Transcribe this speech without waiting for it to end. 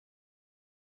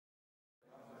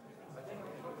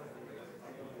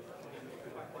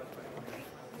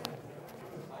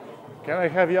Can I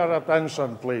have your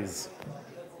attention, please?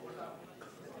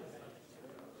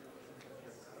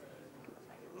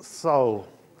 So,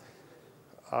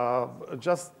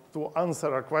 just to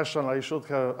answer a question, I should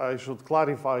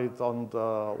clarify it on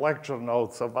the lecture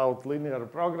notes about linear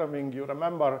programming. You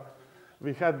remember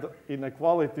we had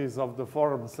inequalities of the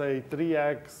form, say,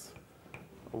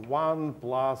 3x1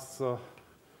 plus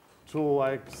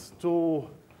 2x2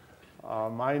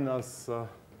 minus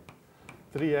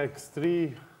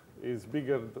 3x3 is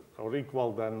bigger or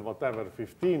equal than whatever,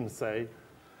 15, say.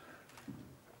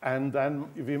 And then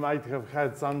we might have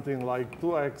had something like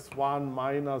 2x1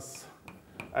 minus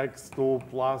x2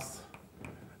 plus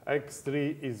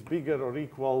x3 is bigger or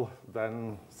equal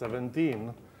than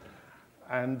 17.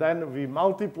 And then we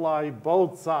multiply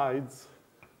both sides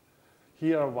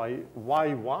here by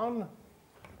y1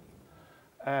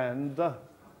 and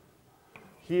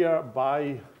here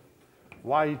by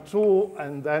y2,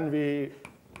 and then we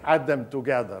add them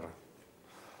together.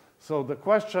 So the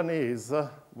question is,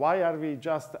 why are we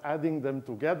just adding them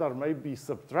together, maybe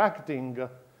subtracting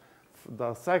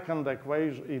the second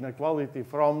equation inequality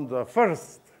from the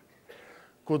first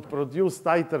could produce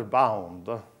tighter bound.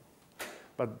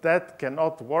 But that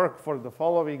cannot work for the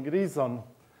following reason.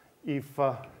 If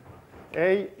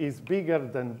A is bigger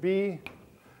than B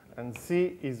and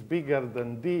C is bigger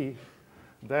than D,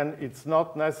 then it's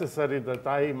not necessary that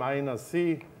I minus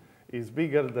C is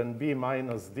bigger than B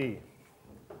minus D.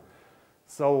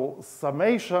 So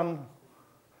summation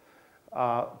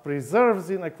preserves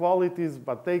inequalities,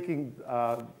 but by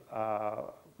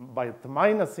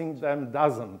minusing them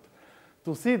doesn't.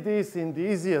 To see this in the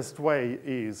easiest way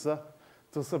is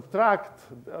to subtract,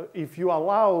 if you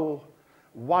allow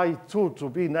y2 to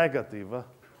be negative,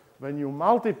 when you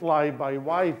multiply by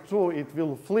y2, it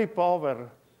will flip over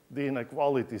the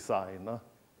inequality sign.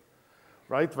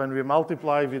 Right? When we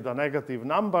multiply with a negative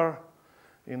number,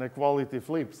 inequality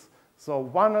flips. So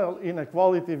one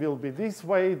inequality will be this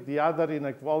way, the other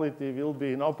inequality will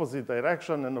be in opposite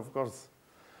direction, and of course,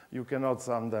 you cannot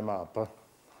sum them up.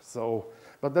 So,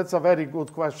 but that's a very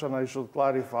good question. I should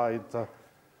clarify it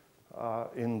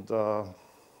in the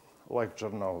lecture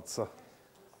notes.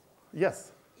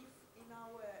 Yes? If in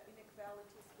our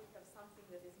inequalities we have something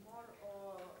that is more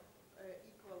or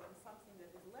equal and something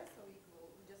that is less or equal,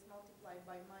 we just multiply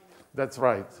by minus. That's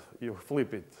right. You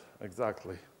flip it,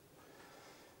 exactly.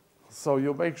 So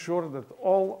you make sure that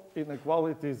all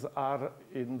inequalities are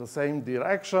in the same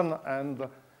direction, and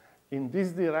in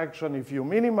this direction, if you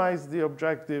minimize the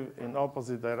objective, in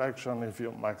opposite direction, if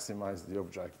you maximize the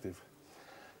objective.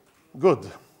 Good.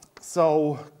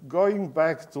 So going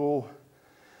back to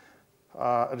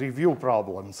review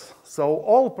problems. So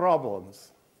all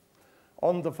problems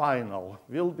on the final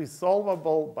will be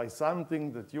solvable by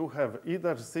something that you have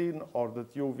either seen or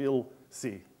that you will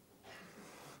see.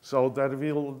 So there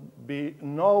will be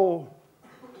no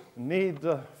need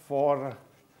for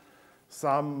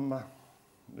some,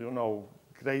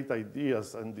 great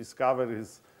ideas and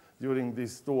discoveries during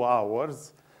these 2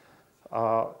 hours.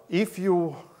 If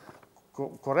you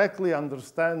correctly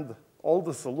understand all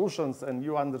the solutions and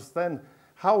you understand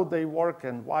how they work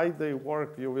and why they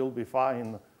work, you will be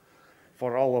fine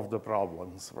for all of the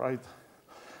problems, right?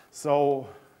 So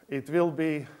it will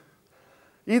be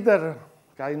either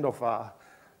kind of a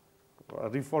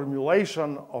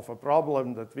reformulation of a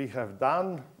problem that we have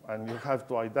done, and you have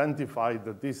to identify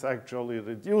that this actually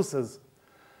reduces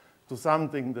to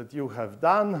something that you have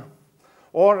done,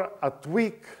 or a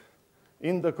tweak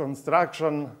in the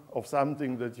construction of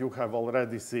something that you have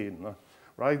already seen,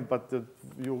 right? But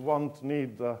you won't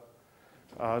need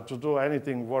to do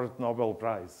anything worth Nobel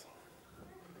Prize.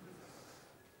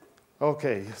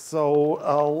 Okay, so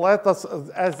let us,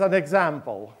 as an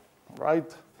example,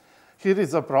 right? Here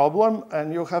is a problem,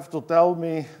 and you have to tell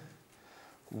me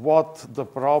what the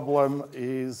problem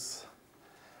is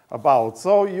about.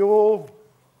 So you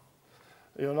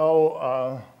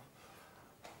are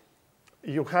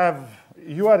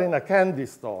in a candy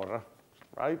store,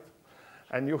 right?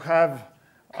 And you have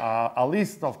a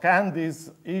list of candies,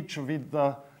 each with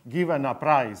given a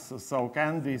price. So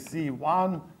candy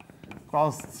C1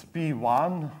 costs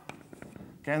P1,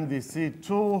 candy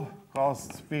C2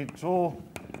 costs P2,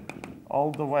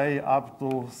 all the way up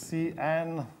to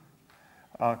Cn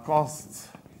costs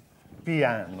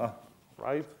Pn,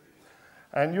 right?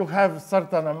 And you have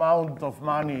certain amount of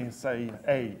money, say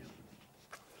A.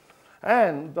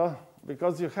 And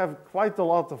because you have quite a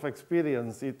lot of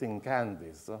experience eating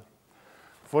candies,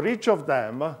 for each of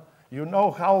them, you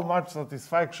know how much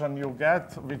satisfaction you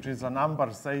get, which is a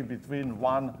number, say, between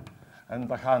 1 and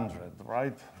 100,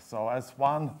 right? So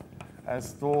S1,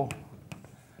 S2,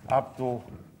 up to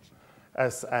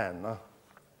Sn.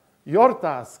 Your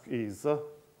task is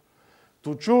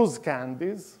to choose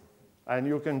candies, and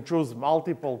you can choose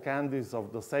multiple candies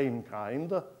of the same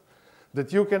kind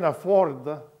that you can afford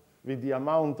with the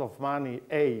amount of money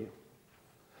A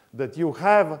that you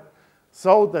have,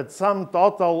 so that sum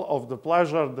total of the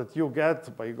pleasure that you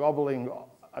get by gobbling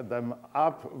them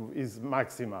up is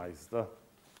maximized.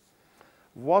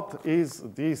 What is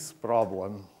this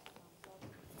problem?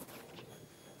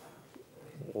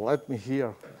 Let me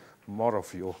hear more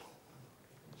of you.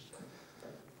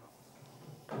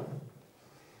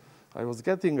 I was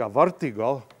getting a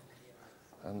vertigo,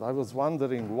 and I was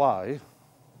wondering why.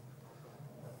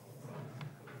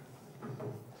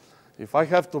 If I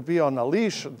have to be on a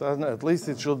leash, then at least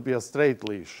it should be a straight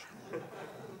leash.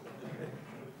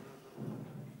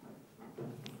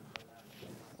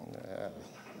 Yeah.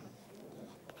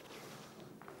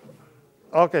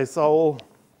 Okay, so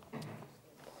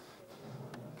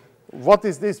what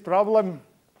is this problem?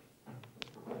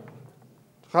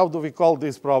 How do we call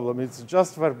this problem? It's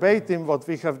just verbatim what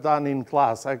we have done in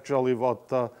class, actually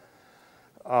what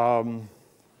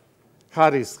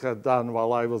Harris had done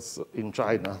while I was in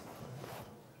China.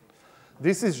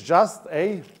 This is just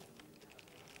a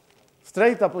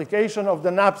straight application of the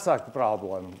knapsack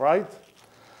problem, right?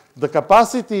 The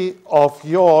capacity of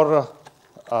your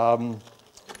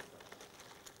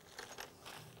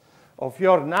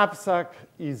knapsack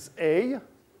is A.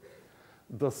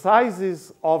 The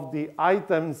sizes of the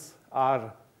items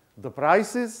are the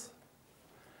prices,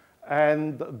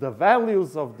 and the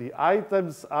values of the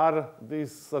items are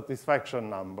these satisfaction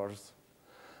numbers.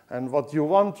 And what you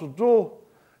want to do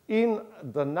in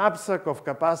the knapsack of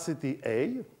capacity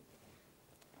A,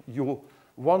 you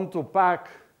want to pack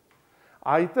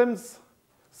items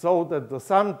so that the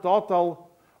sum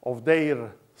total of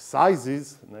their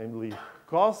sizes, namely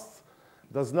costs,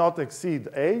 does not exceed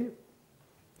A,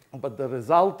 but the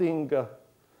resulting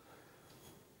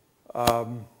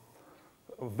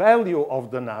value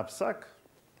of the knapsack,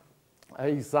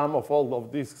 a sum of all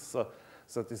of these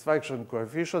satisfaction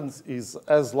coefficients, is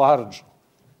as large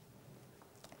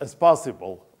as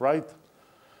possible, right?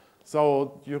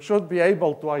 So you should be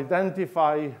able to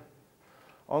identify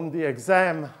on the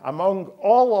exam, among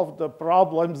all of the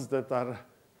problems that are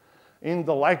in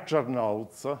the lecture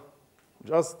notes,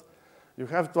 just you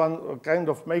have to kind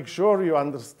of make sure you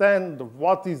understand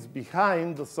what is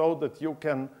behind so that you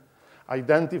can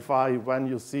identify when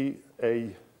you see a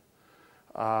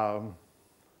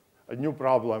new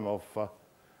problem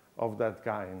of that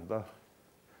kind.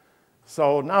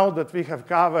 So now that we have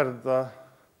covered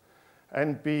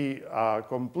NP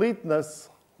completeness,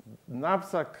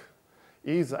 knapsack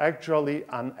is actually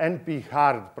an NP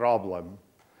hard problem.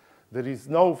 There is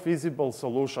no feasible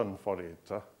solution for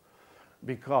it.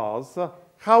 Because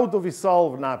how do we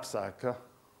solve knapsack?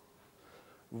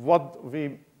 What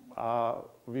we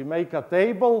make a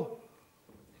table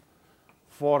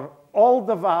for all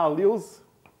the values,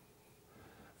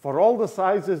 for all the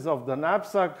sizes of the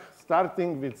knapsack,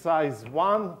 starting with size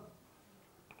 1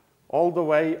 all the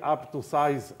way up to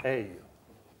size A,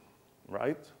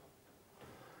 right?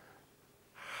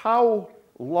 How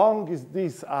long is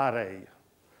this array?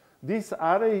 This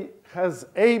array has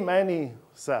A many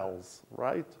cells,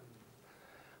 right?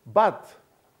 But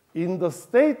in the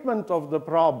statement of the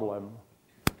problem,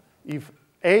 if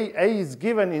A is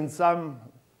given in some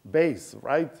base,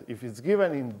 right? If it's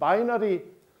given in binary,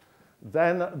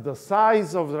 then the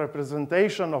size of the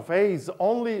representation of A is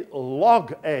only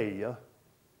log A.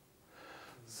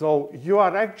 So you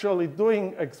are actually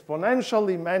doing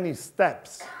exponentially many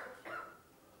steps,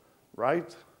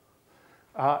 right?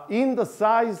 In the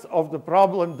size of the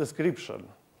problem description.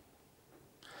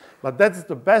 But that's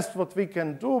the best what we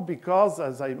can do because,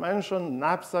 as I mentioned,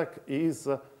 knapsack is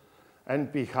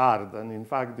NP hard. And in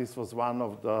fact, this was one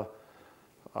of the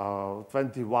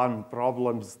 21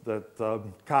 problems that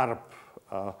Karp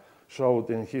showed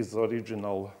in his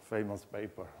original famous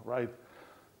paper, right?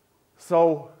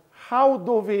 So how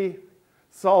do we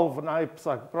solve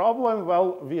knapsack problem?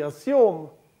 Well, we assume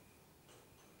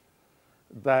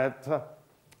that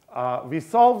we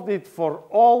solved it for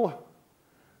all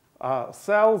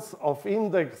cells of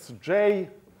index j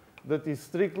that is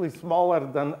strictly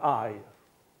smaller than I.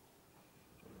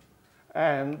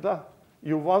 And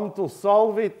you want to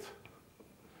solve it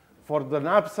for the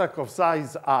knapsack of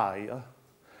size I.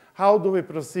 How do we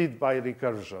proceed by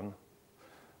recursion?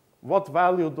 What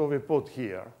value do we put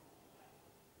here?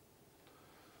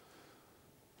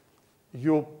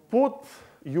 You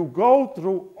go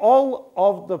through all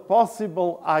of the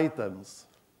possible items,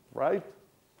 right?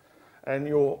 And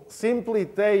you simply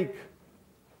take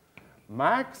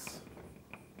max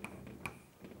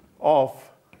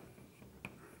of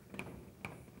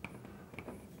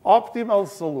optimal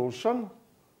solution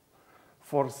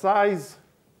for size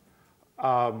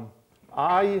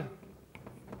I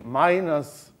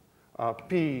minus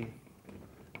pk,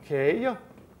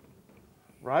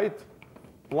 right,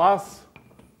 plus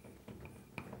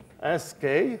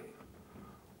sk,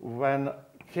 when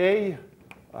k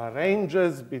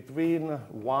ranges between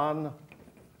 1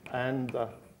 and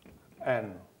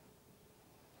n.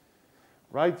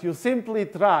 Right? You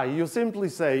simply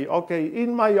say, okay,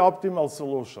 in my optimal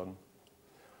solution,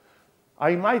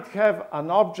 I might have an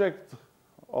object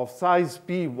of size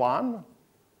P1.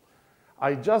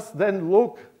 I just then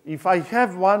look, if I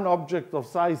have one object of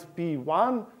size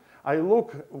P1, I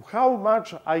look how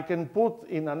much I can put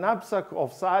in a knapsack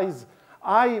of size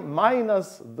I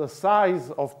minus the size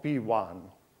of P1.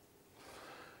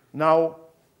 Now,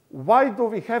 why do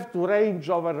we have to range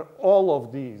over all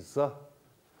of these?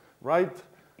 Right?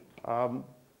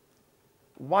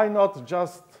 Why not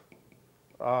just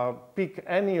pick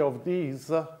any of these,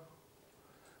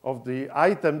 of the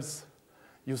items?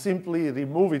 You simply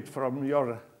remove it from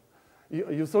your,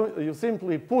 you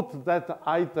simply put that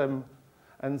item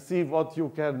and see what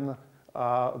you can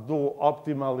do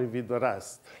optimally with the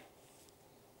rest.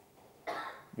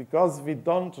 Because we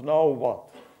don't know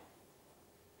what.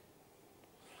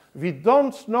 We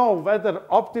don't know whether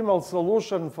optimal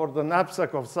solution for the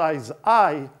knapsack of size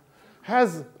I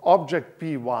has object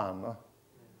P1.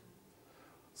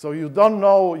 So you don't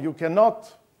know, you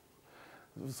cannot,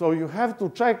 so you have to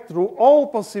check through all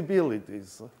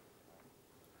possibilities,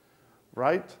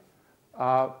 right?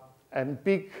 And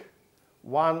pick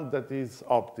one that is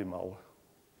optimal,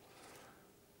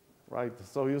 right?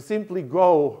 So you simply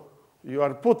go, you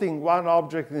are putting one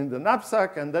object in the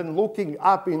knapsack and then looking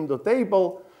up in the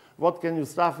table, what can you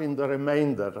stuff in the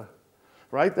remainder,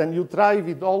 right? And you try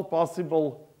with all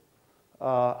possible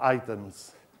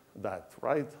items that,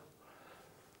 right?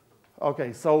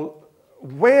 Okay, so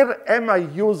where am I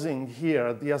using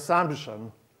here the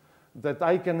assumption that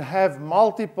I can have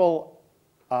multiple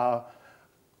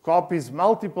copies,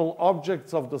 multiple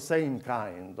objects of the same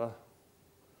kind?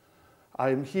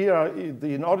 I'm here,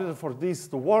 in order for this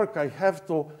to work, I have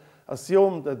to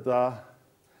assume that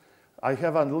I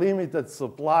have unlimited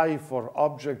supply for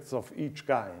objects of each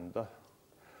kind.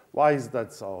 Why is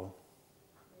that so?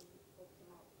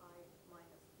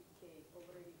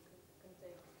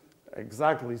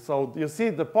 Exactly. So you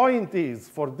see, the point is,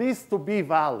 for this to be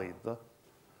valid,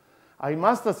 I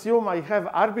must assume I have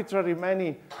arbitrarily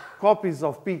many copies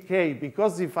of pk,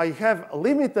 because if I have a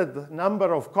limited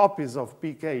number of copies of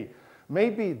pk,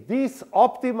 maybe this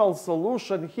optimal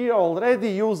solution here already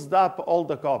used up all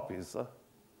the copies.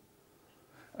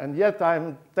 And yet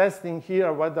I'm testing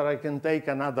here whether I can take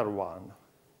another one.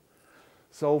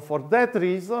 So for that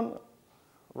reason,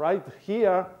 right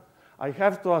here, I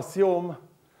have to assume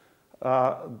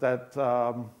that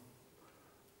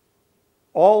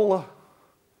all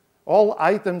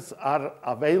items are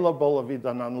available with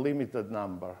an unlimited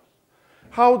number.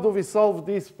 How do we solve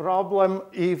this problem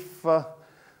if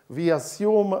we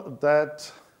assume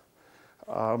that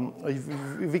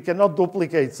if we cannot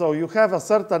duplicate? So you have a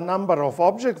certain number of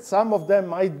objects. Some of them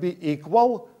might be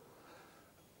equal,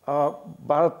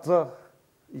 but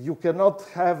you cannot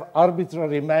have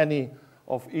arbitrarily many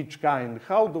of each kind.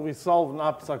 How do we solve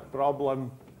knapsack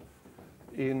problem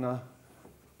in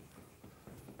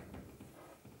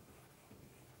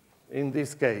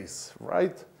this case,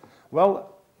 right?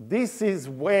 Well, this is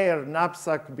where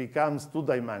knapsack becomes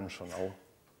two-dimensional,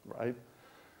 right?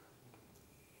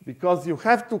 Because you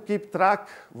have to keep track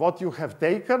what you have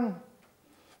taken,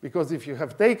 because if you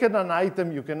have taken an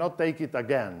item, you cannot take it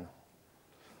again.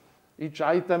 Each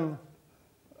item,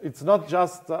 it's not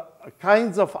just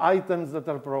kinds of items that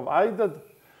are provided.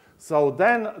 So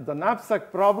then the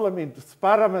knapsack problem is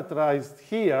parameterized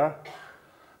here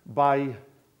by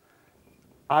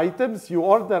items. You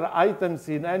order items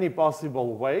in any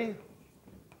possible way,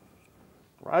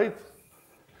 right?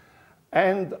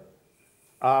 And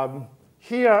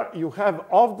here you have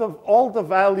all the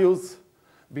values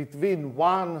between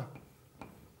 1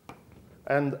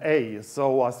 and a.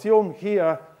 So assume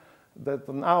here that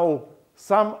now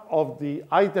some of the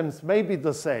items may be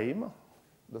the same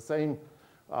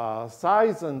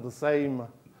size and the same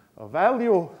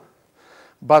value,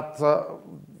 but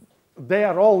they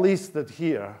are all listed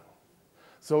here.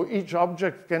 So each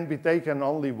object can be taken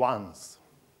only once,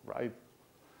 right?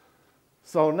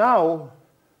 So now,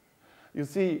 you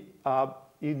see,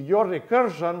 in your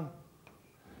recursion,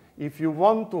 if you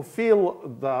want to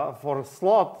fill for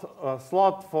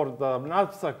slot for the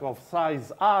knapsack of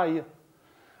size I,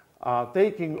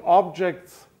 taking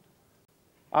objects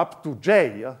up to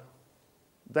j,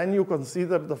 then you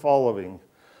consider the following.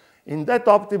 In that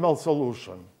optimal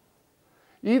solution,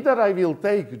 either I will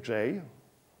take j,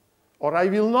 or I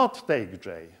will not take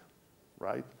j,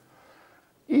 right?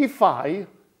 If I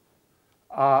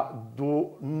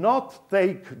do not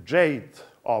take jth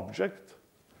object,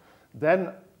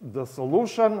 then the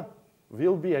solution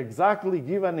will be exactly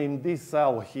given in this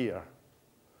cell here,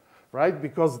 right?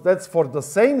 Because that's for the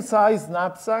same size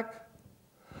knapsack,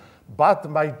 but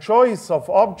my choice of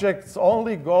objects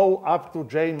only go up to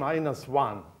j minus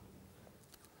 1.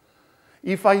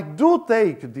 If I do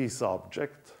take this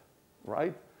object,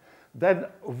 right, then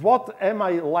what am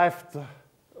I left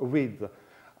with?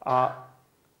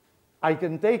 I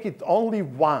can take it only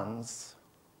once,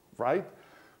 right?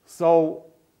 So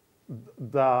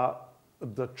the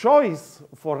choice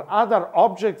for other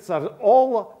objects are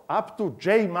all up to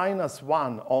j minus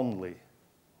 1 only,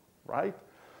 right?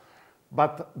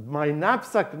 But my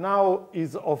knapsack now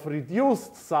is of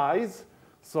reduced size,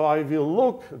 so I will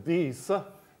look this.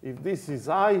 If this is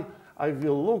I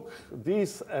will look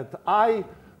this at I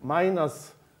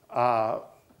minus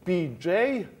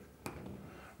pj,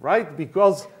 right?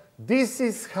 Because this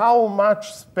is how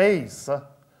much space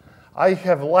I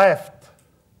have left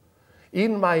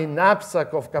in my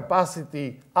knapsack of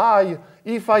capacity I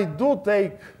if I do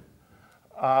take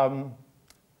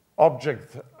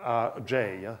object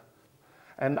j.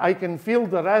 And I can fill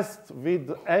the rest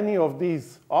with any of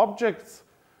these objects.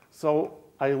 So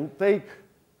I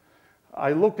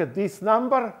look at this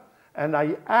number, and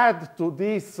I add to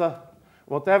this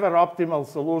whatever optimal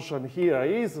solution here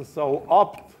is. So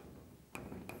opt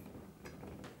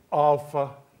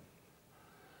of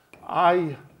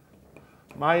I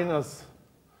minus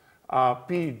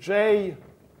pj,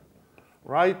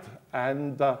 right?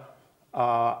 And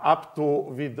up to,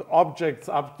 with objects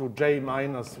up to j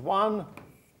minus 1,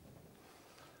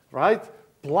 right?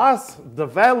 Plus the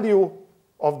value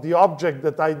of the object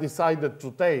that I decided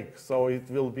to take. So it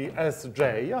will be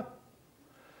sj.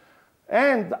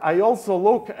 And I also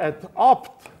look at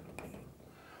opt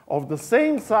of the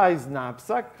same size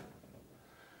knapsack,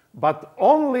 but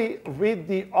only with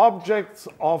the objects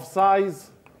of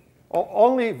size, or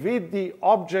only with the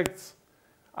objects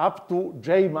up to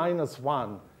j minus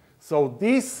 1. So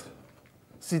this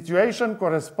situation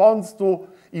corresponds to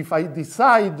if I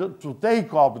decide to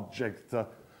take object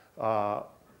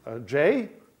j.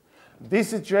 This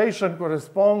situation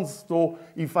corresponds to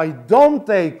if I don't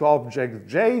take object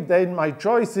j, then my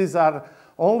choices are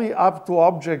only up to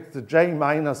object j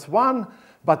minus 1,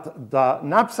 but the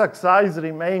knapsack size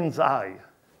remains I.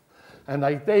 And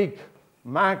I take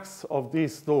max of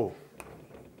these two.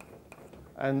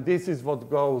 And this is what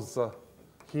goes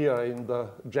here in the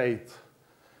jth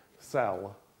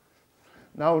cell.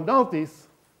 Now notice,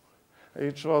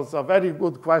 it was a very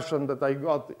good question that I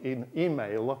got in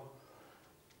email.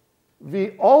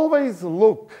 We always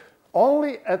look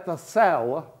only at a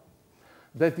cell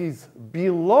that is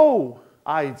below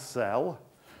ith cell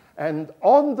and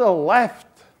on the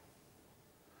left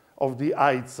of the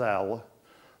ith cell.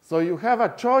 So you have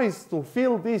a choice to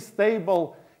fill this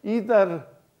table either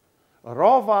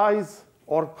row-wise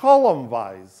or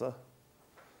column-wise,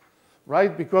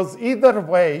 right? Because either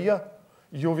way,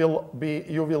 you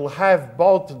will have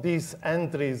both these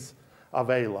entries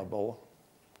available.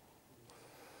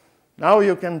 Now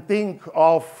you can think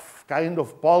of kind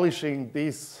of polishing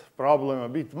this problem a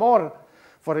bit more.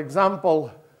 For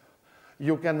example,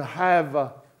 you can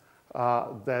have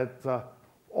that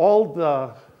all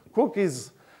the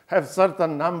cookies have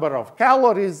certain number of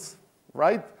calories,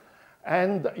 right?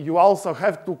 And you also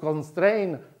have to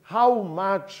constrain how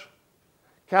much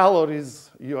calories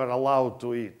you are allowed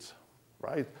to eat,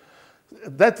 right?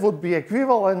 That would be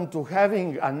equivalent to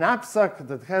having a knapsack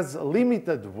that has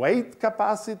limited weight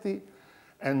capacity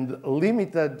and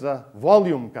limited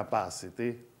volume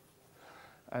capacity.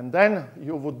 And then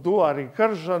you would do a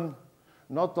recursion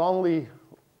not only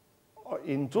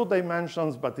in 2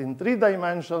 dimensions, but in 3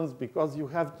 dimensions, because you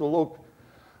have to look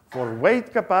for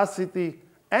weight capacity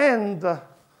and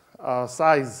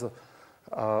size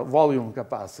volume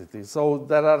capacity. So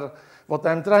there are, what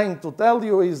I'm trying to tell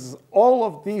you is all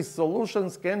of these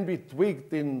solutions can be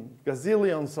tweaked in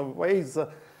gazillions of ways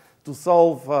to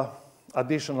solve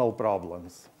additional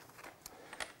problems.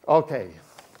 Okay.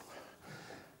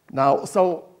 Now,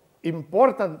 so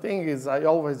important thing is I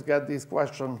always get this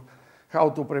question, how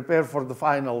to prepare for the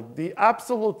final. The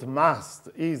absolute must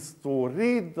is to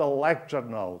read the lecture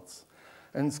notes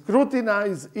and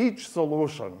scrutinize each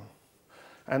solution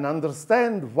and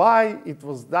understand why it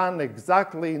was done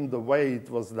exactly in the way it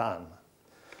was done.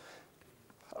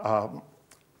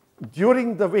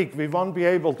 during the week, we won't be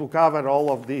able to cover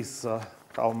all of these,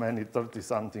 how many,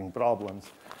 30-something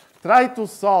problems. Try to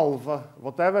solve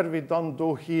whatever we don't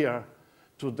do here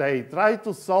today. Try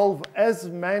to solve as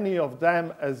many of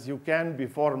them as you can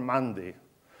before Monday.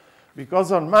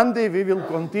 Because on Monday, we will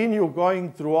continue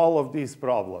going through all of these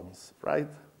problems, right?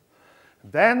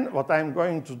 Then what I'm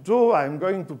going to do, I'm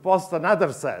going to post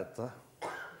another set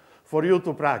for you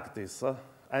to practice.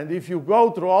 And if you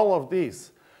go through all of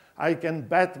these, I can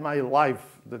bet my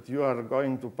life that you are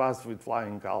going to pass with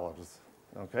flying colors,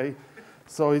 okay?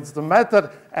 So it's the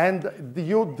matter, and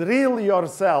you drill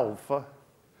yourself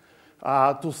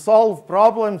to solve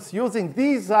problems using,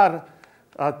 these are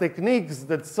techniques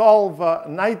that solve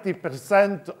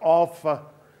 90%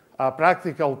 of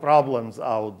practical problems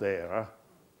out there.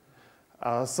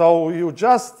 So you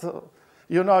just,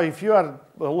 you know, if you are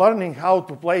learning how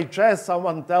to play chess,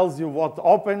 someone tells you what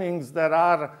openings there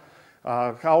are,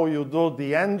 how you do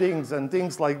the endings and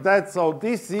things like that. So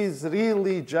this is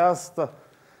really just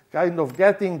kind of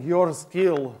getting your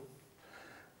skill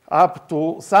up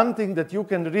to something that you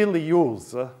can really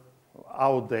use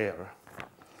out there.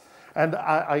 And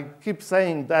I keep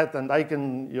saying that, and I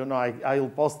can, you know, I'll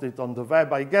post it on the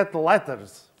web. I get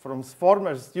letters from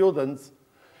former students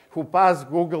who passed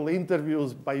Google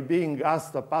interviews by being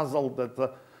asked a puzzle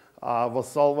that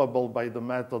was solvable by the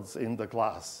methods in the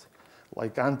class,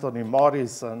 like Anthony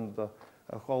Morris and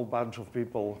a whole bunch of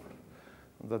people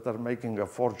that are making a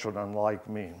fortune unlike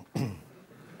me.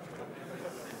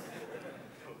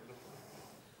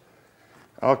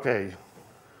 Okay.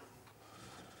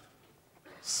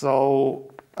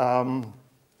 So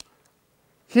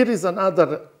here is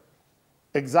another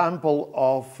example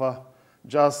of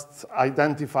just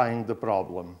identifying the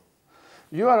problem.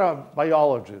 You are a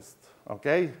biologist,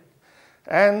 okay?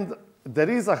 And there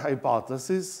is a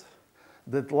hypothesis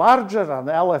that larger an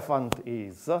elephant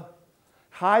is,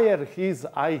 higher his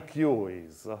IQ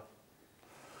is.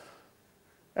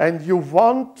 And you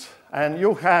want, and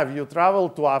you travel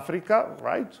to Africa,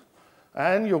 right?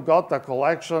 And you got a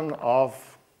collection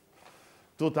of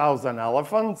 2,000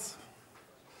 elephants,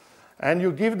 and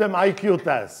you give them IQ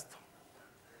test.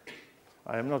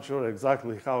 I am not sure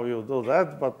exactly how you do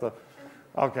that, but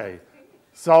okay.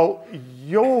 So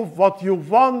what you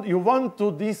want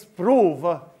to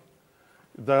disprove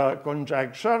the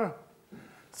conjecture.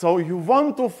 So you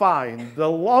want to find the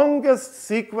longest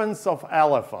sequence of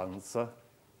elephants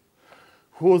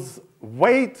whose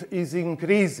weight is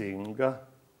increasing,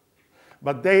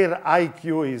 but their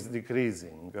IQ is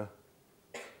decreasing.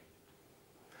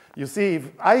 You see,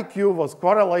 if IQ was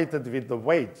correlated with the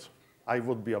weight, I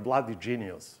would be a bloody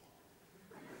genius.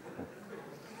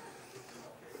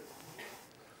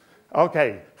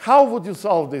 Okay, how would you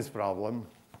solve this problem?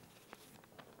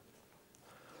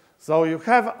 So you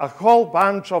have a whole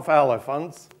bunch of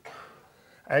elephants,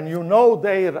 and you know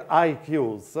their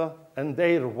IQs and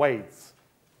their weights.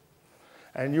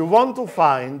 And you want to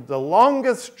find the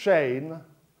longest chain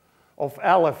of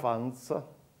elephants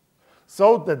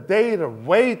so that their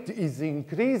weight is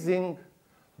increasing,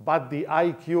 but the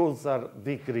IQs are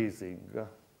decreasing.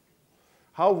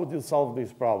 How would you solve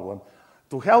this problem?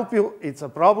 To help you, it's a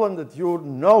problem that you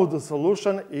know the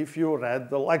solution if you read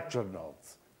the lecture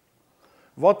notes.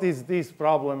 What is this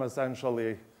problem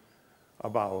essentially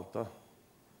about?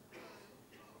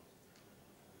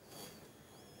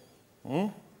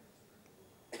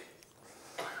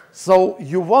 So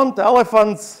you want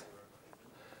elephants,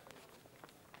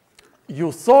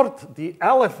 you sort the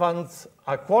elephants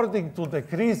according to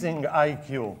decreasing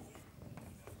IQ.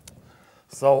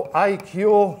 So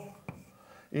IQ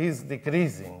is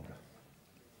decreasing.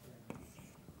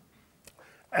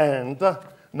 And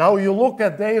now you look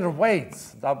at their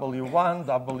weights, W1,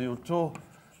 W2,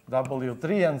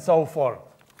 W3, and so forth.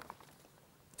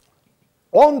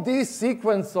 On this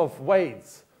sequence of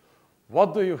weights,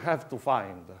 what do you have to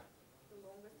find?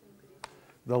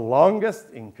 The longest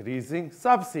increasing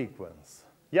subsequence.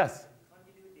 Yes? Can't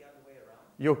you do it the other way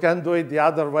around? You can do it the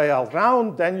other way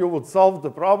around, then you would solve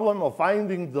the problem of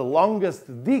finding the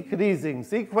longest decreasing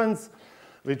sequence,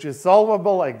 which is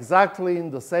solvable exactly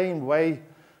in the same way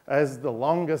as the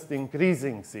longest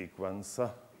increasing sequence,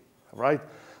 right?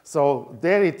 So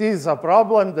there it is, a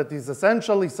problem that is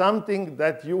essentially something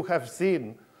that you have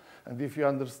seen. And if you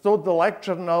understood the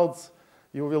lecture notes,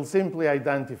 you will simply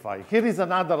identify. Here is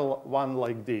another one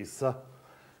like this.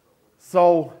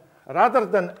 So rather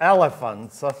than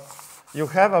elephants, you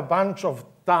have a bunch of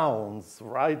towns,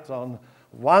 right, on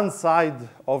one side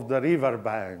of the river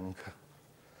bank,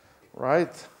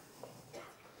 right?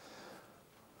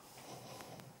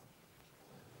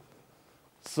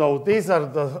 So these are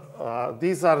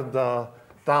the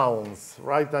towns,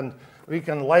 right? And we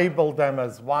can label them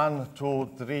as 1,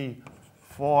 2, 3,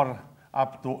 4,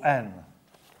 up to n,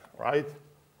 right?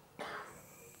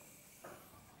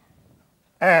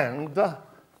 And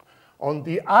on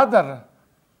the other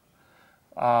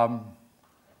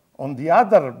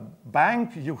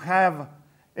bank, you have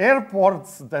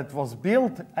airports that was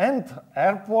built, and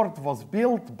airport was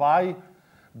built by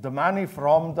the money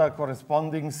from the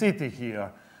corresponding city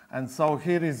here. And so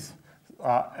here is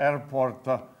airport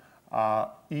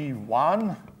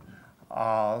E1.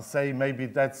 Say maybe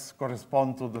that's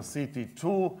correspond to the city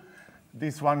 2.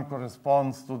 This one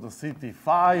corresponds to the city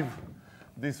 5.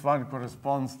 This one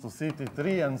corresponds to city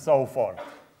 3, and so forth.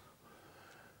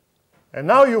 And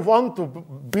now you want to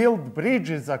build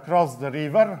bridges across the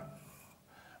river,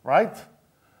 right?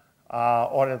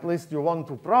 Or at least you want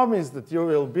to promise that you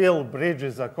will build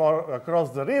bridges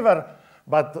across the river,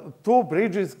 but 2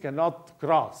 bridges cannot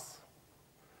cross.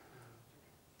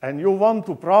 And you want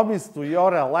to promise to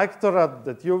your electorate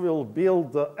that you will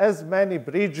build as many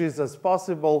bridges as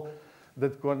possible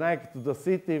that connect the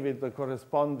city with the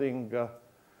corresponding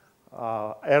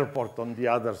airport on the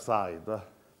other side.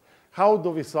 How do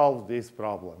we solve this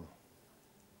problem?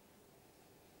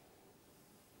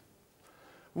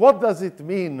 What does it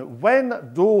mean?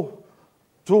 When do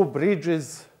 2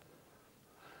 bridges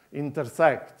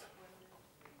intersect?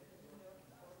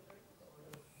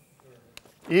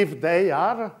 If they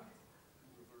are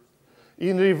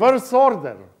in reverse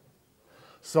order.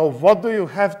 So what do you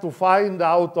have to find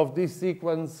out of this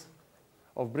sequence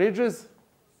of bridges?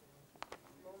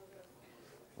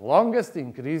 Longest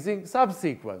increasing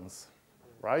subsequence,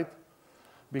 right?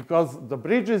 Because the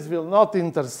bridges will not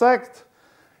intersect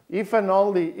if and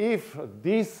only if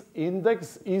this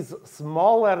index is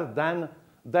smaller than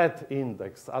that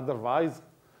index. Otherwise,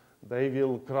 they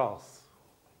will cross.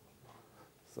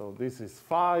 So this is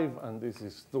 5, and this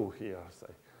is 2 here, say.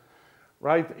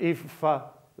 Right? If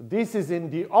this is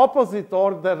in the opposite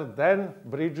order, then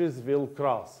bridges will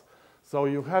cross. So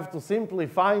you have to simply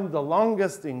find the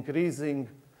longest increasing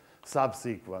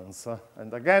subsequence.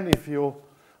 And again, if you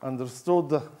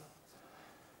understood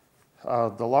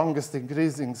the longest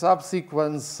increasing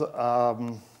subsequence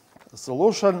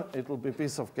solution, it will be a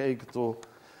piece of cake to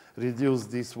reduce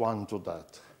this one to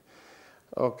that.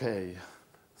 Okay,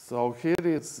 so here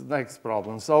is the next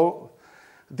problem. So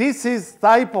this is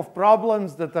type of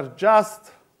problems that are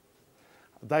just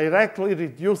directly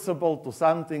reducible to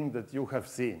something that you have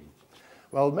seen.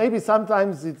 Well, maybe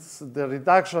sometimes the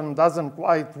reduction doesn't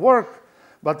quite work,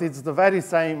 but it's the very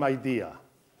same idea.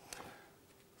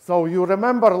 So you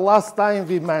remember last time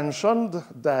we mentioned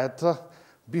that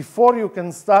before you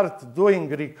can start doing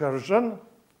recursion,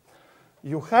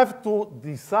 you have to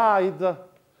decide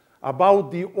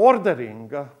about the ordering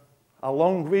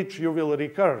along which you will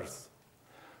recurse.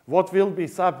 What will be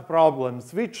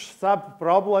subproblems? Which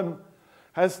subproblem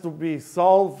has to be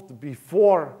solved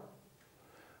before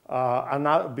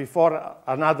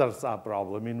another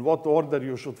subproblem? In what order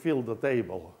you should fill the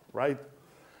table, right?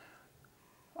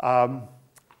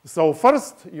 So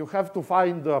first, you have to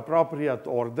find the appropriate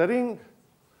ordering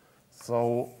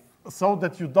so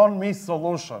that you don't miss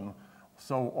solution.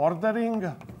 So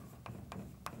ordering.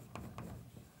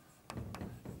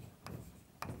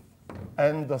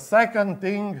 And the second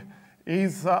thing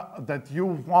is that you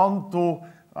want to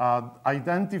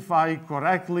identify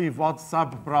correctly what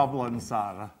subproblems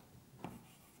are.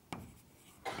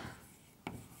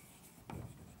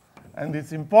 And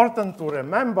it's important to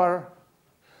remember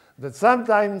that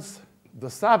sometimes the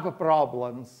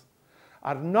subproblems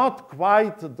are not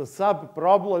quite the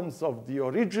subproblems of the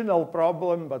original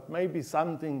problem, but maybe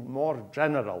something more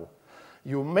general.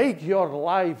 You make your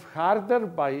life harder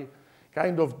by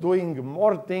kind of doing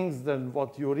more things than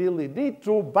what you really need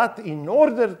to, but in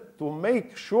order to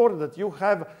make sure that you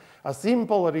have a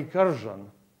simple recursion,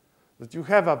 that you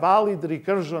have a valid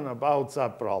recursion about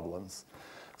subproblems.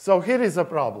 So here is a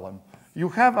problem. You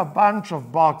have a bunch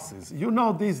of boxes. You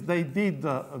know this, they did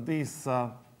these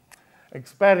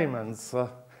experiments,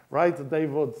 right? They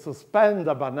would suspend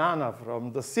a banana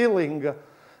from the ceiling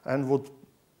and would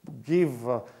give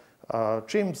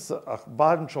chimps a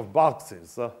bunch of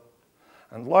boxes.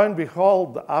 And lo and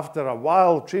behold, after a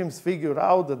while, chimps figure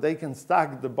out that they can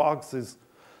stack the boxes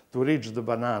to reach the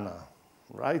banana,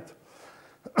 right?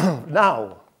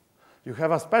 Now, you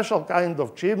have a special kind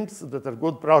of chimps that are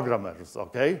good programmers,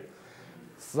 okay?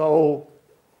 So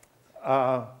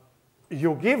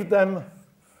you give them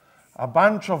a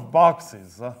bunch of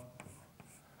boxes.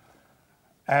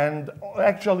 And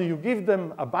actually, you give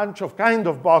them a bunch of kind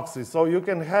of boxes. So you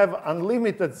can have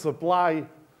unlimited supply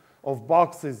of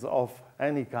boxes of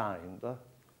any kind.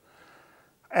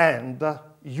 And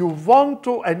you want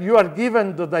to, and you are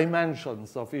given the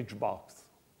dimensions of each box.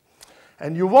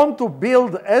 And you want to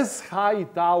build as high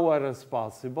tower as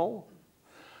possible,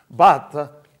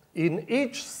 but in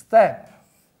each step,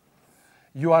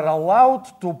 you are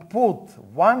allowed to put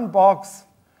one box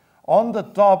on the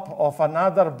top of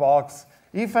another box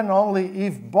if and only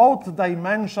if both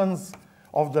dimensions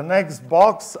of the next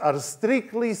box are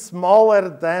strictly smaller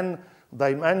than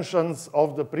dimensions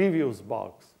of the previous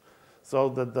box, so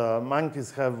that the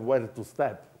monkeys have where to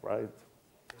step, right?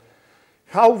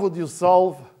 How would you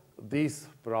solve this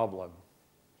problem?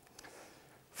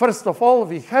 First of all,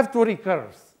 we have to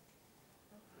recurse,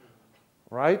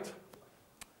 right?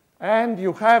 And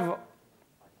you have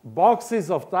boxes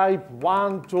of type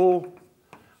 1, 2,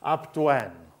 up to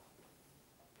n.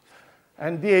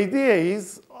 And the idea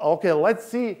is, okay, let's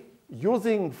see,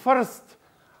 using first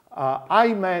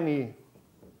I many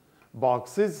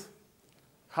boxes,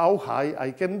 how high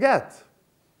I can get.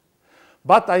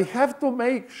 But I have to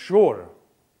make sure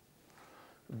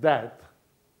that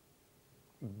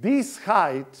this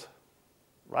height,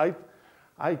 right,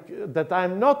 that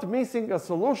I'm not missing a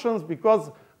solution, because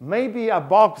maybe a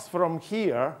box from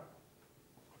here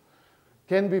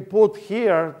can be put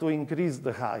here to increase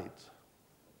the height,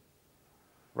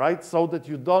 right? So that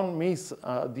you don't miss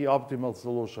the optimal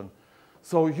solution.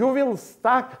 So you will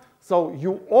stack, so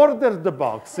you order the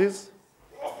boxes,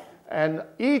 and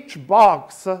each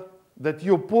box that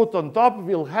you put on top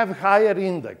will have higher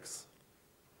index.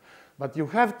 But you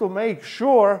have to make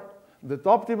sure that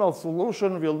optimal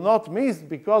solution will not miss,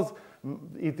 because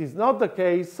it is not the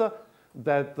case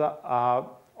that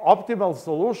optimal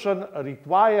solution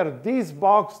require this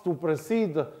box to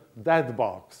precede that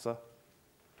box,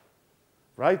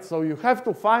 right? So you have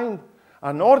to find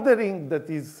an ordering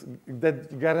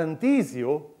that guarantees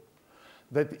you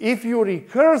that if you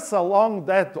recurse along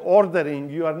that ordering,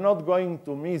 you are not going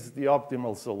to miss the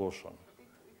optimal solution. If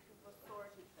you were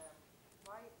sorted them,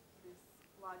 why this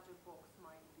larger box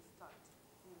might be stuck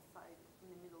inside, in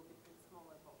the middle between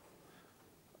smaller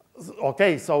boxes?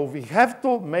 Okay, so we have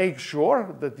to make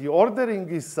sure that the ordering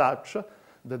is such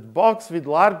that box with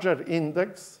larger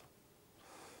index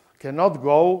cannot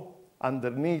go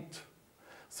underneath.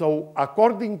 So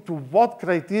according to what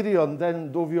criterion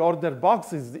then do we order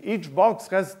boxes? Each box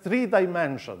has 3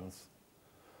 dimensions.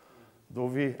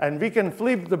 And we can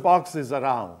flip the boxes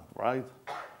around, right?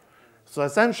 So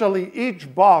essentially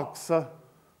each box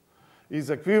is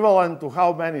equivalent to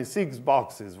how many? 6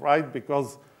 boxes, right?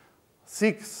 Because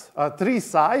 3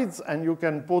 sides, and you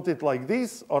can put it like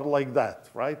this or like that,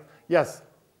 right? Yes?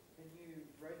 Can you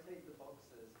rotate the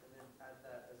boxes and then add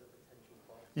that as a potential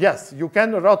box? Yes, you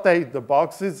can rotate the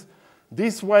boxes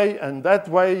this way and that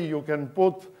way. You can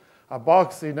put a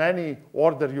box in any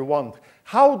order you want.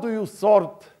 How do you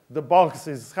sort the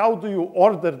boxes? How do you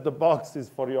order the boxes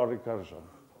for your recursion?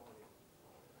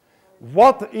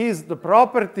 What is the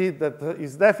property that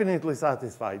is definitely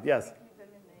satisfied? Yes?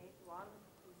 Eliminate one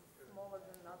is smaller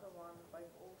than another one by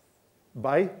both.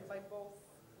 By? By both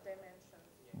dimensions.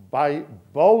 By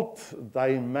both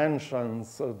dimensions.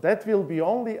 So that will be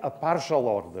only a partial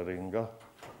ordering.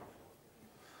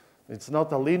 It's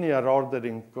not a linear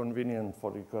ordering convenient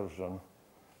for recursion.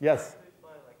 Yes?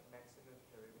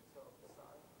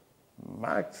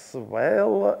 Max,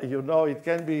 well, you know, it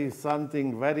can be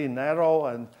something very narrow.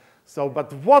 And so,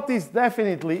 but what is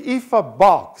definitely, if a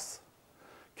box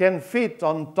can fit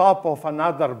on top of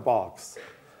another box,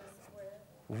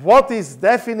 what is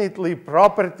definitely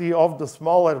property of the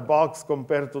smaller box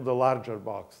compared to the larger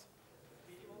box?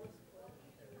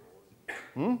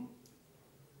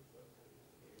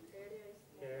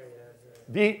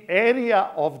 The area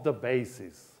of the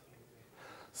bases.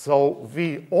 So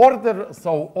we order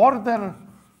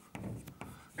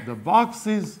the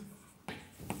boxes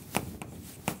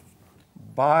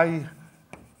by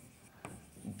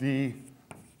the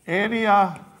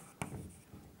area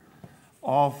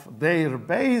of their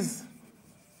base,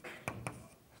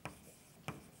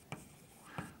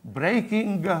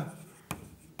 breaking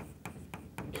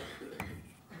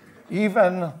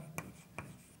even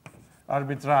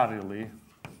arbitrarily.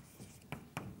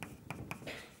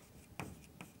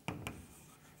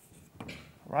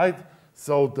 Right?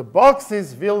 So the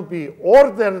boxes will be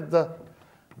ordered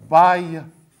by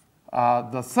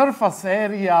the surface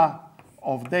area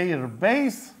of their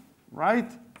base, right?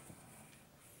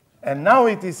 And now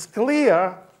it is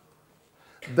clear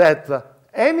that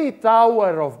any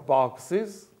tower of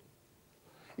boxes,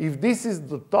 if this is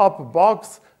the top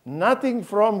box, nothing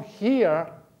from here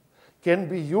can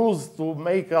be used to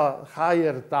make a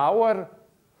higher tower,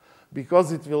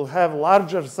 because it will have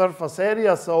larger surface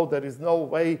area, so there is no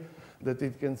way that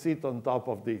it can sit on top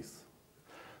of this.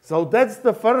 So that's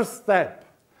the first step.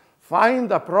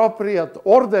 Find appropriate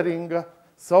ordering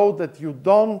so that you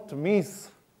don't miss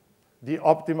the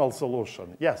optimal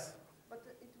solution. Yes? But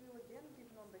it will again give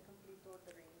not the complete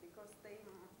ordering because they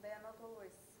are not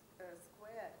always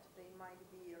squared. They might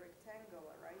be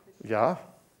rectangular, right? Yeah,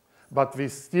 but we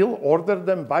still order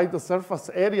them by the surface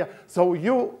area. So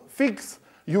you fix,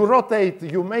 you rotate,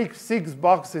 you make 6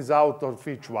 boxes out of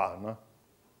each one,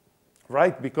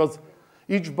 right? Because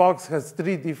each box has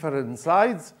 3 different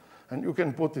sides, and you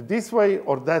can put it this way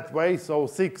or that way, so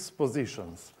 6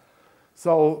 positions.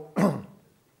 So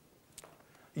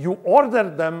you order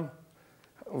them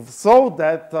so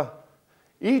that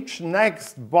each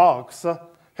next box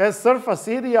has surface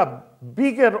area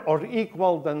bigger or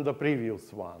equal than the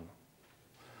previous one.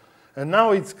 And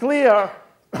now it's clear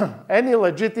any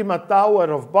legitimate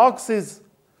tower of boxes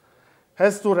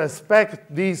has to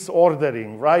respect this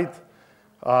ordering, right?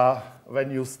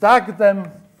 When you stack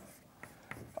them,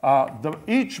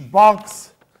 each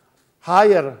box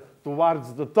higher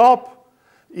towards the top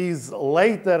is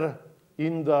later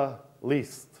in the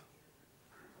list.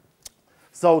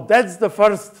 So that's the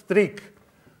first trick,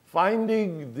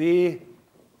 finding the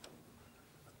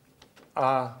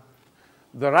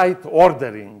right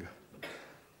ordering.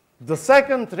 The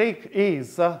second trick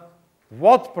is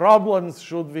what problems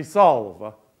should we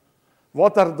solve?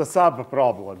 What are the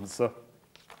sub-problems?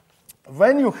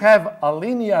 When you have a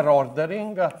linear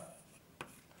ordering,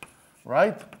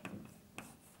 right,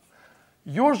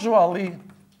 usually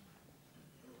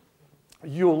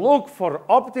you look for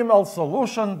optimal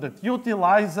solution that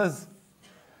utilizes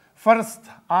first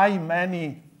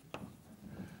many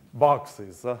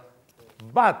boxes.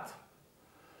 But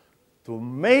to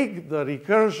make the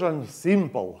recursion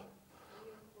simple,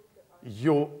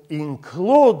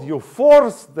 you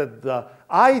force that the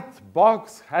ith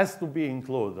box has to be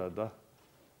included.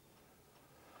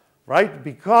 Right?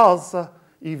 Because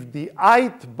if the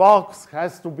ith box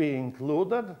has to be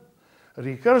included,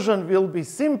 recursion will be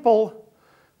simple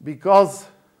because,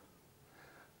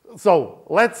 so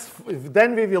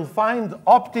then we will find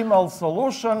optimal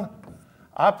solution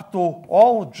up to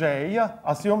all j.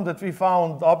 Assume that we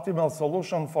found optimal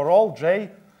solution for all j,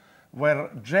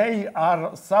 where j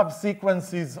are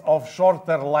subsequences of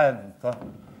shorter length.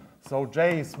 So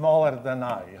j is smaller than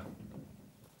I.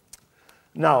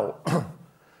 Now,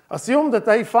 assume that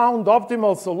I found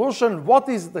optimal solution. What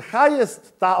is the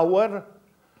highest tower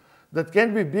that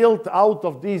can be built out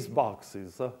of these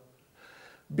boxes?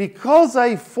 Because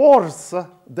I force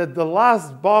that the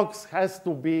last box has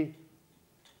to be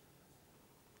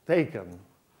taken,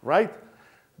 right?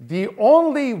 The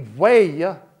only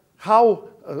way how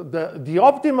the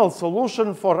optimal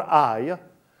solution for I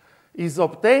is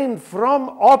obtained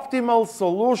from optimal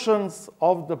solutions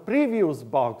of the previous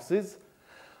boxes,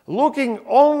 looking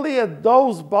only at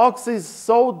those boxes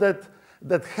so that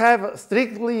have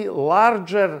strictly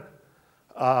larger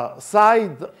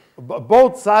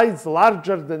both sides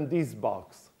larger than this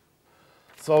box.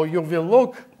 So you will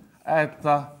look at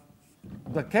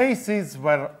the cases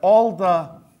where all the,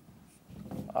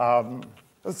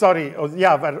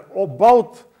 where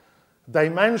both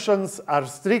dimensions are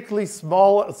strictly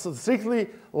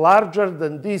larger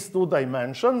than these 2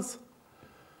 dimensions.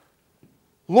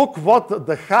 Look what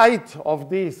the height of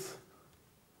this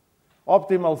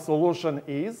optimal solution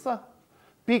is.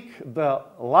 Pick the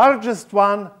largest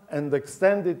one and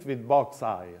extend it with box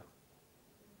I.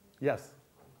 Yes?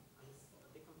 I'm just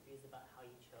a bit confused about how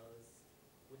you chose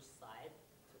which side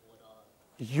to order.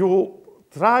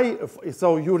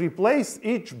 So you replace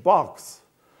each box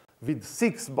with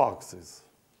 6 boxes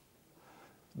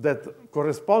that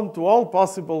correspond to all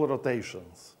possible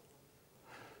rotations.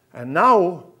 And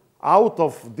now, out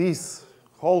of this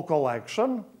whole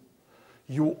collection,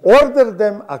 you order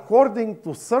them according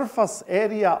to surface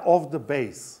area of the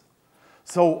base.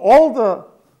 So all the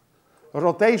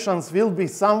rotations will be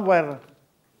somewhere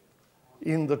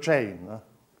in the chain,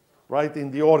 right,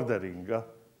 in the ordering,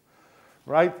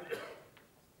 right?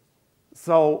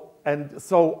 So, the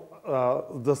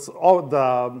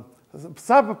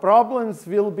sub-problems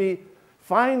will be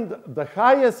find the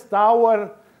highest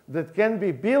tower that can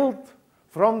be built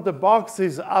from the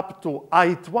boxes up to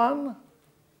ith one,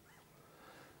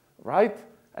 right?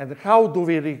 And how do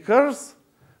we recurse?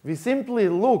 We simply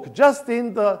look just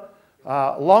in the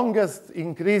longest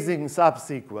increasing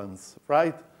subsequence,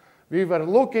 right? We were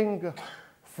looking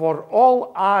for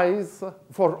all i's,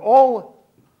 for all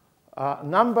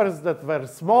numbers that were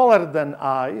smaller than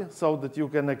I, so that you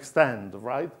can extend,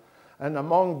 right? And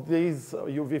among these,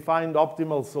 we find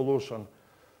optimal solution.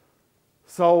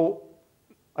 So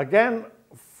again,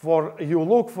 you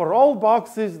look for all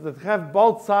boxes that have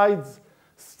both sides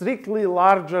strictly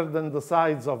larger than the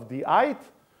sides of the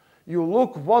ith. You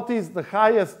look what is the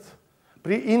highest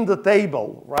in the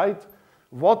table, right?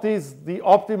 What is the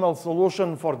optimal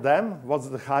solution for them? What's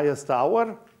the highest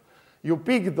hour? You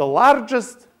pick the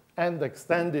largest and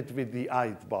extend it with the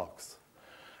ith box.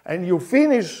 And you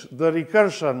finish the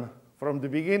recursion from the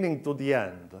beginning to the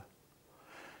end.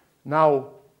 Now,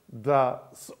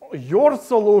 your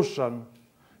solution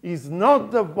is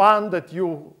not the one that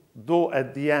you do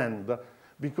at the end,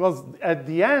 because at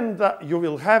the end, you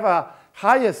will have a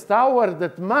highest hour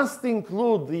that must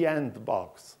include the end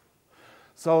box.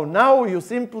 So now you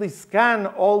simply scan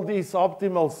all these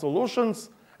optimal solutions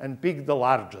and pick the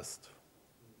largest.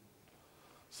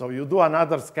 So you do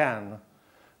another scan,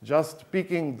 just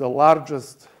picking the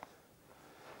largest. Just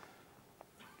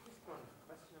one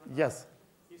question on that. Yes.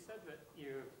 You said that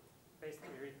you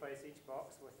basically replace each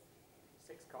box with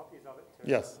 6 copies of it to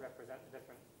Yes. represent the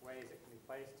different ways it can be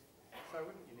placed. So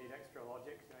wouldn't you need extra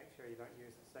logic to make sure you don't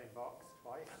use the same box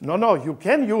twice? No, you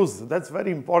can use, that's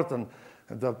very important.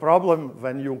 The problem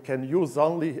when you can use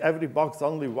every box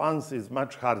only once is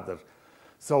much harder.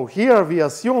 So here we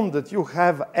assume that you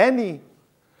have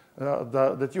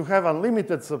that you have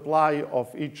unlimited supply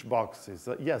of each boxes.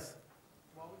 Yes?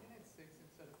 Why would you need 6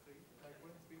 instead of 3? Like,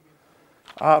 wouldn't 3 be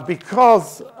enough?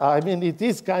 Because, I mean, it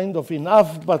is kind of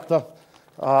enough, but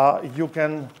you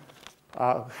can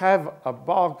have a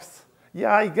box.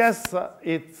 Yeah, I guess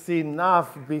it's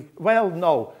enough. Well,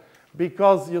 no,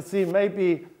 because you see,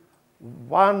 maybe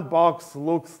one box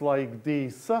looks like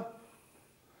this,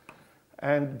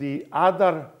 and the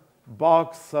other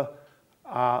box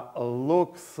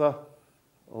looks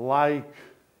like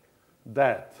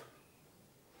that.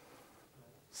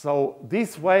 So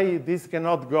this way, this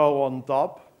cannot go on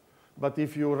top, but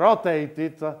if you rotate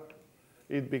it,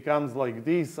 it becomes like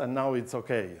this, and now it's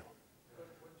okay.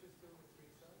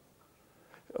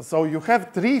 So you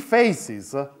have 3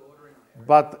 faces,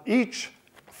 but each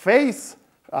face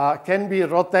can be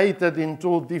rotated in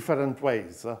 2 different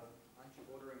ways. Aren't you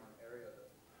ordering on area though?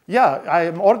 Yeah, I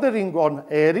am ordering on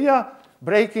area,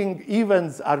 breaking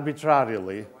evens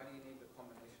arbitrarily. So why do you need the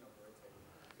combination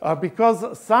of rotating?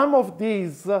 Because some of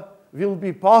these will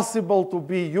be possible to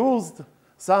be used,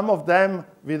 some of them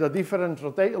with a different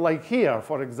rotation, like here,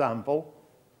 for example,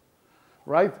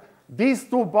 right? These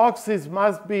 2 boxes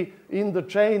must be in the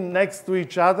chain next to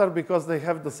each other because they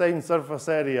have the same surface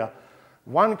area.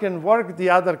 One can work, the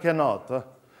other cannot.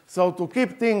 So to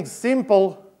keep things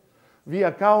simple, we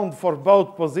account for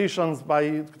both positions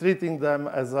by treating them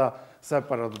as a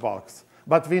separate box.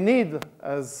 But we need,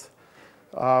 as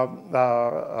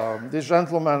this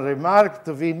gentleman remarked,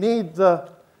 we need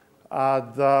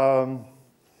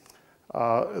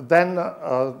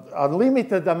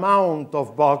unlimited amount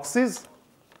of boxes.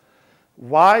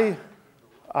 Why?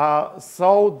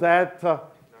 So that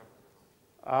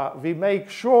we make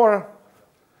sure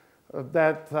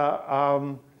that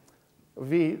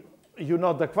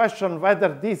the question whether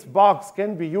this box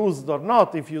can be used or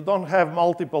not, if you don't have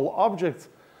multiple objects,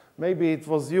 maybe it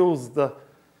was used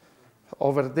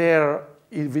over there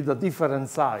with a different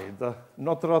side,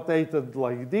 not rotated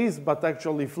like this, but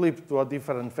actually flipped to a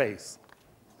different face.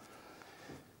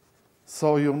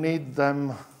 So you need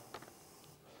them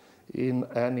in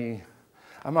any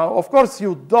amount. Of course,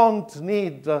 you don't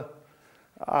need,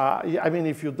 I mean,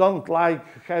 if you don't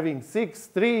like having 6,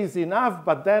 3 is enough,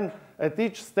 but then at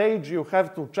each stage you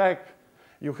have to check,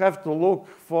 you have to look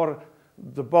for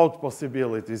the both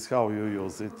possibilities, how you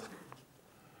use it.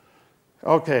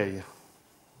 Okay.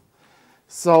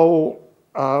 So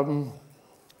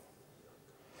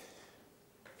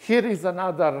here is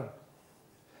another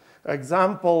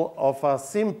example of a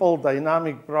simple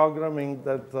dynamic programming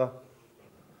that,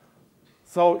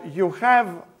 so you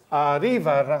have a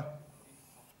river,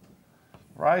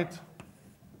 right?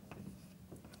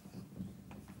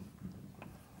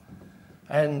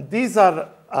 And these are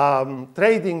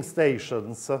trading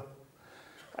stations.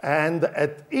 And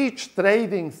at each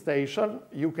trading station,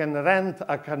 you can rent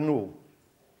a canoe.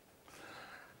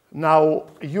 Now,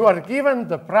 you are given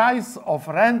the price of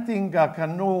renting a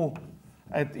canoe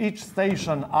at each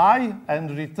station I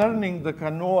and returning the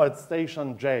canoe at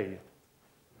station J.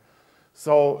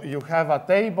 So you have a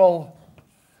table.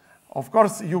 Of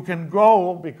course, you can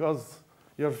go, because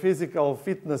your physical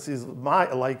fitness is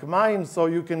like mine, so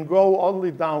you can go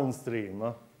only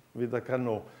downstream with the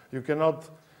canoe. You cannot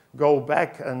go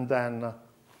back and then.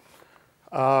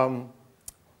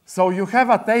 So you have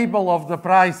a table of the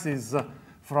prices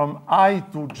from I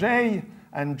to J,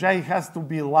 and J has to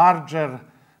be larger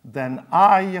than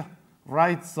I,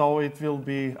 right? So it will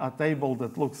be a table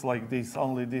that looks like this.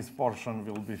 Only this portion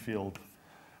will be filled,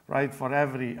 right? For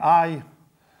every I,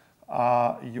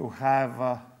 you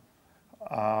have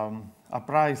a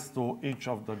price to each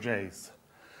of the j's.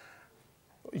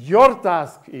 Your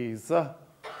task is, so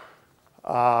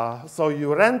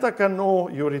you rent a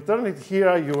canoe, you return it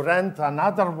here, you rent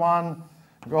another one,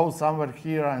 go somewhere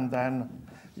here, and then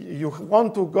you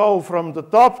want to go from the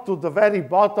top to the very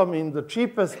bottom in the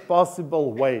cheapest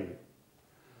possible way.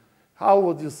 How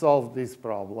would you solve this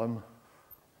problem?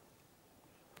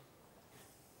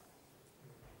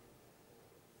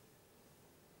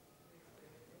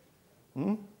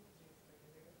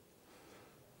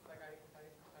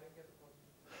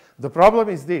 The problem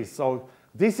is this. So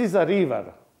this is a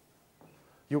river.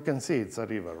 You can see it's a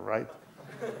river, right?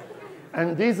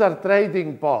 And these are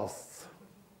trading posts.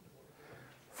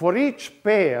 For each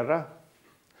pair,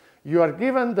 you are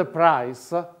given the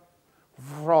price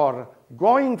for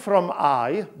going from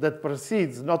I, that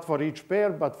proceeds not for each pair,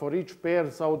 but for each pair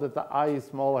so that the I is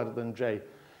smaller than j.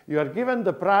 You are given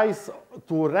the price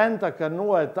to rent a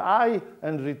canoe at I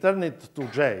and return it to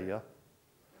j.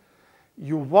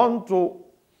 You want to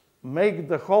make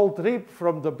the whole trip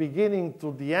from the beginning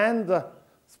to the end,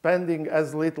 spending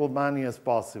as little money as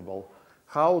possible.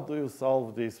 How do you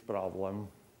solve this problem?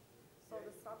 So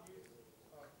the sub.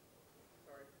 Sorry,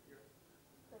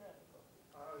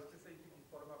 I was just saying you use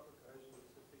bottom-up recursion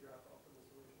to figure out the optimal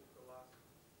solution for the last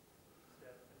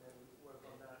step and then work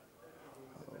on that.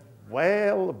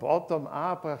 Well, bottom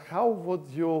up, how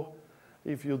would you,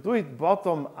 if you do it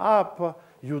bottom up,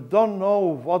 you don't know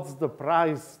what's the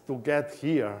price to get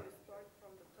here. Start from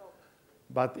the top.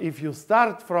 But if you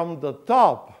start from the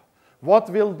top, what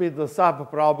will be the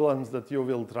sub-problems that you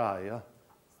will try?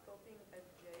 Stopping at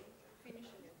j,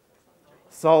 finishing it on j.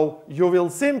 So you will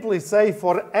simply say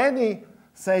for any,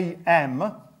 say,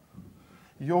 m,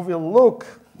 you will look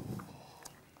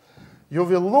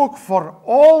for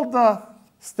all the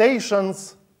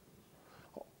stations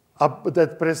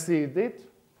that precede it.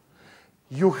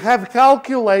 You have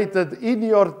calculated in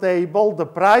your table the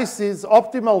prices,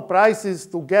 optimal prices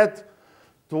to get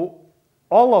to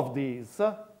all of these.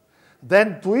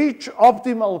 Then to each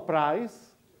optimal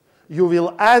price, you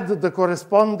will add the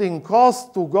corresponding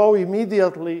cost to go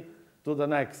immediately to the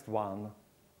next one,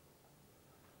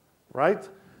 right?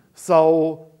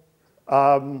 So,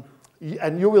 and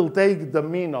you will take the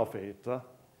mean of it,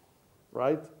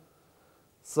 right?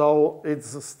 So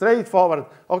it's straightforward.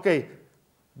 Okay,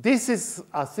 this is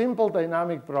a simple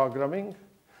dynamic programming,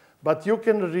 but you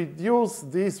can reduce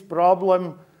this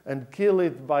problem and kill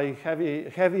it by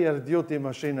heavier duty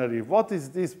machinery. What is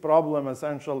this problem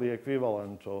essentially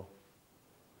equivalent to?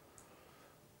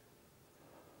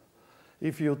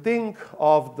 If you think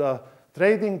of the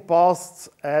trading posts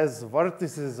as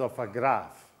vertices of a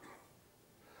graph,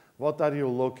 what are you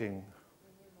looking?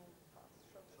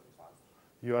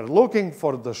 You are looking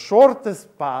for the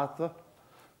shortest path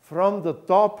from the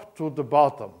top to the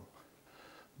bottom.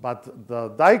 But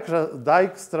the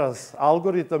Dijkstra's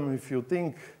algorithm, if you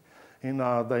think in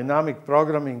a dynamic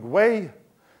programming way,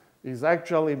 is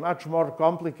actually much more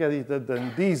complicated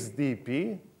than this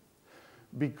DP,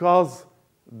 because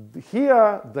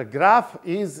here the graph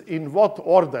is in what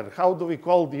order? How do we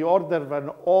call the order when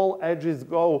all edges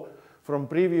go from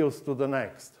previous to the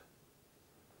next?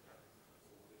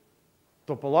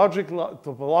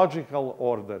 Topological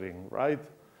ordering, right?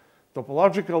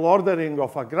 Topological ordering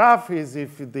of a graph is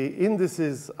if the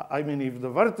indices, if the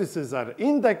vertices are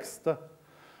indexed,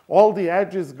 all the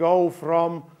edges go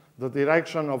from the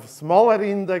direction of smaller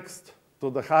indexed to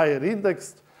the higher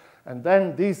indexed, and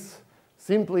then this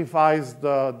simplifies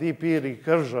the DP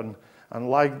recursion,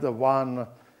 unlike the one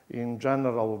in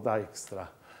general Dijkstra.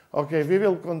 Okay, we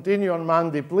will continue on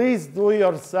Monday. Please do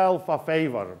yourself a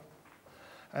favor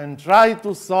and try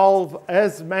to solve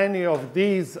as many of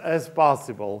these as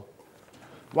possible.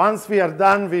 Once we are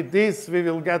done with this, we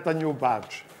will get a new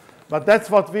batch. But that's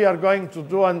what we are going to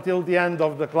do until the end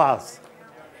of the class.